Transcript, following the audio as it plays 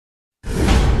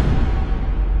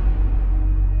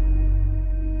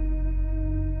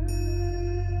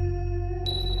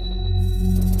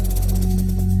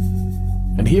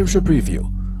here's a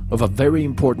preview of a very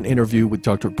important interview with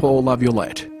Dr. Paul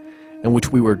Laviolette, in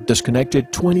which we were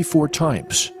disconnected 24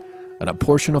 times, and a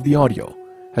portion of the audio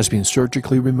has been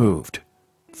surgically removed.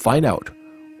 Find out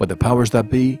what the powers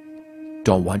that be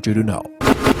don't want you to know.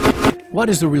 What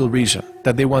is the real reason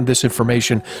that they want this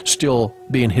information still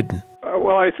being hidden?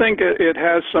 Well, I think it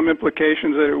has some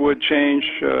implications that it would change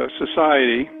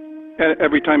society.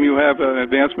 Every time you have an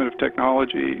advancement of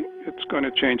technology, it's going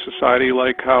to change society,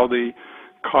 like how the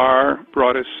car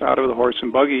brought us out of the horse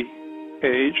and buggy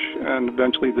age, and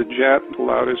eventually the jet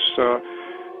allowed us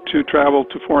to travel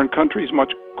to foreign countries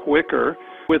much quicker.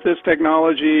 With this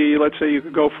technology, let's say you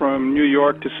could go from New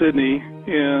York to Sydney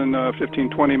in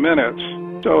 15-20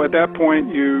 minutes. So at that point,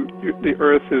 the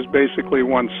Earth is basically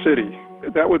one city.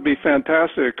 That would be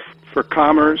fantastic for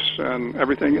commerce and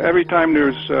everything. Every time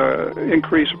there's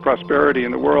increase of prosperity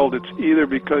in the world, it's either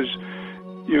because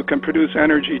you can produce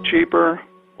energy cheaper,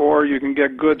 or you can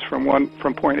get goods from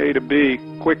point A to B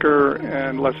quicker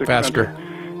and less expensive. Faster.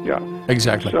 Yeah.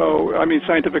 Exactly. So, I mean,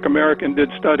 Scientific American did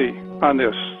study on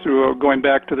this through going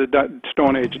back to the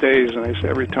Stone Age days, and they say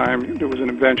every time there was an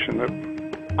invention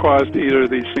that caused either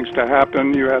of these things to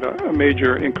happen, you had a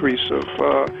major increase of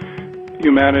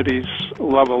humanity's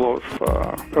level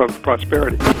of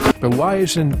prosperity. But why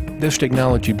isn't this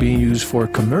technology being used for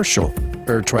commercial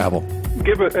air travel?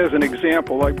 Give it as an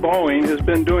example, like Boeing has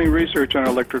been doing research on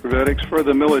electromagnetic for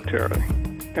the military.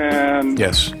 And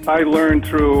yes, I learned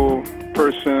through a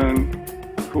person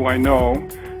who I know,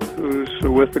 who's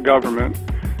with the government,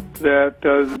 that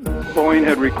Boeing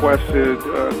had requested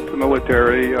the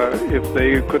military if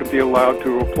they could be allowed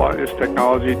to apply this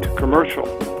technology to commercial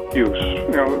use.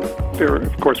 You know, they're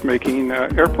of course making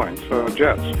airplanes,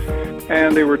 jets,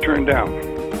 and they were turned down.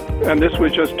 And this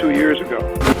was just 2 years ago.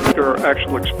 There are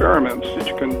actual experiments that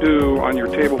you can do on your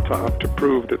tabletop to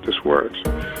prove that this works.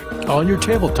 On your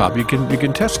tabletop, you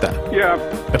can test that. Yeah.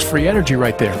 That's free energy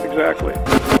right there. Exactly.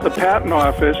 The patent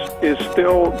office is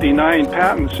still denying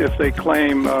patents if they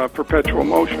claim perpetual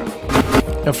motion.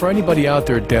 Now, for anybody out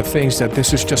there that thinks that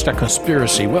this is just a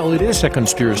conspiracy, well, it is a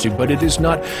conspiracy, but it is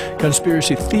not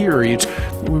conspiracy theory.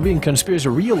 We're being conspiracy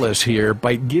realists here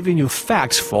by giving you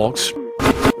facts, folks.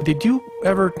 Did you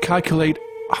ever calculate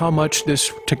how much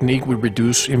this technique would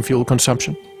reduce in fuel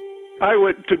consumption?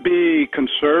 To be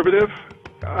conservative,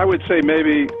 I would say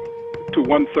maybe to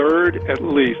 1/3 at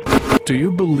least. Do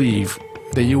you believe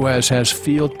the U.S. has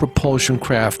field propulsion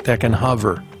craft that can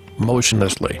hover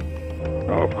motionlessly?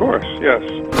 Oh, of course, yes.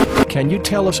 Can you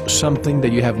tell us something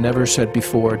that you have never said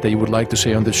before that you would like to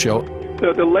say on the show?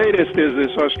 The latest is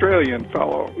this Australian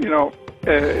fellow,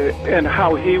 and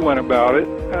how he went about it.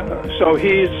 So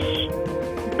he's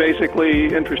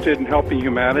basically interested in helping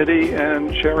humanity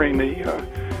and sharing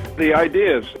the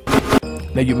ideas.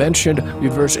 Now, you mentioned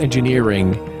reverse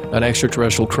engineering an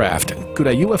extraterrestrial craft. Could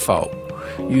a UFO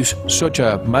use such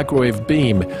a microwave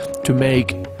beam to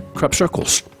make crop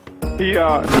circles?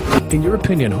 Yeah. In your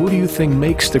opinion, who do you think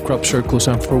makes the crop circles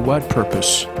and for what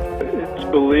purpose? It's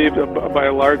believed by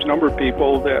a large number of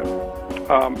people that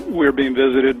we're being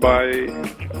visited by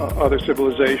other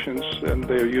civilizations, and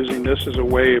they're using this as a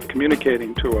way of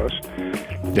communicating to us.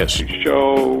 Yes. To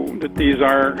show that these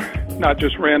are not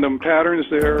just random patterns,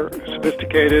 they're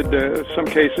sophisticated, in some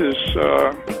cases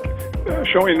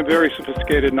showing a very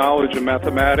sophisticated knowledge of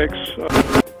mathematics.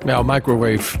 Now,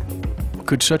 microwave.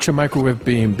 Could such a microwave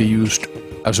beam be used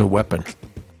as a weapon?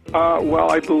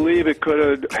 Well, I believe it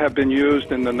could have been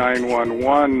used in the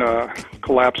 9/11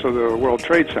 collapse of the World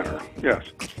Trade Center, yes.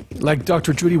 Like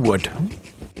Dr. Judy Wood?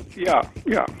 Yeah.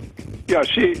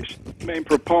 She's the main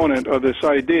proponent of this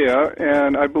idea,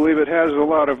 and I believe it has a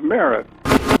lot of merit.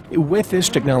 With this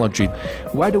technology,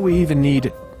 why do we even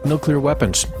need nuclear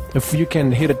weapons? If you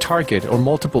can hit a target or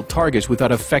multiple targets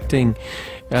without affecting,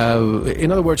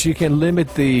 in other words, you can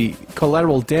limit the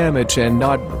collateral damage and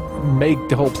not make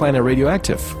the whole planet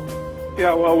radioactive.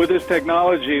 Yeah, well, with this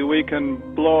technology, we can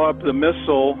blow up the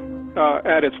missile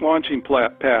at its launching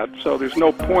pad, so there's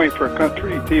no point for a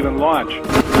country to even launch.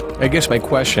 I guess my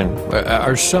question,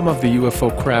 are some of the UFO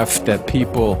craft that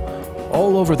people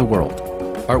all over the world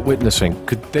are witnessing,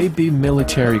 could they be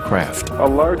military craft? A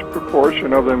large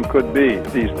proportion of them could be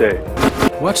these days.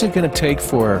 What's it going to take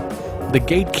for the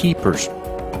gatekeepers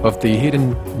of the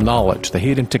hidden knowledge, the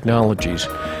hidden technologies,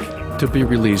 to be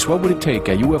released? What would it take?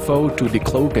 A UFO to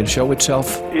decloak and show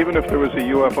itself? Even if there was a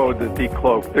UFO to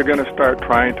decloak, they're going to start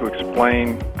trying to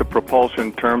explain the propulsion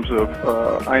in terms of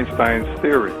Einstein's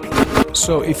theory.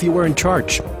 So if you were in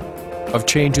charge of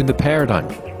changing the paradigm,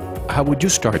 how would you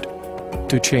start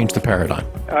to change the paradigm?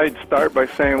 I'd start by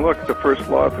saying, look, the first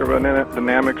law of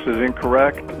thermodynamics is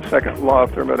incorrect. The second law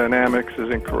of thermodynamics is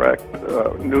incorrect.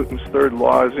 Newton's third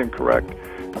law is incorrect.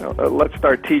 Let's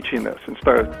start teaching this and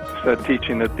start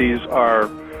teaching that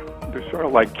they're sort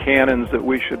of like canons that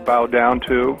we should bow down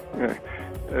to,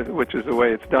 which is the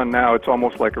way it's done now. It's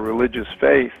almost like a religious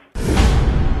faith.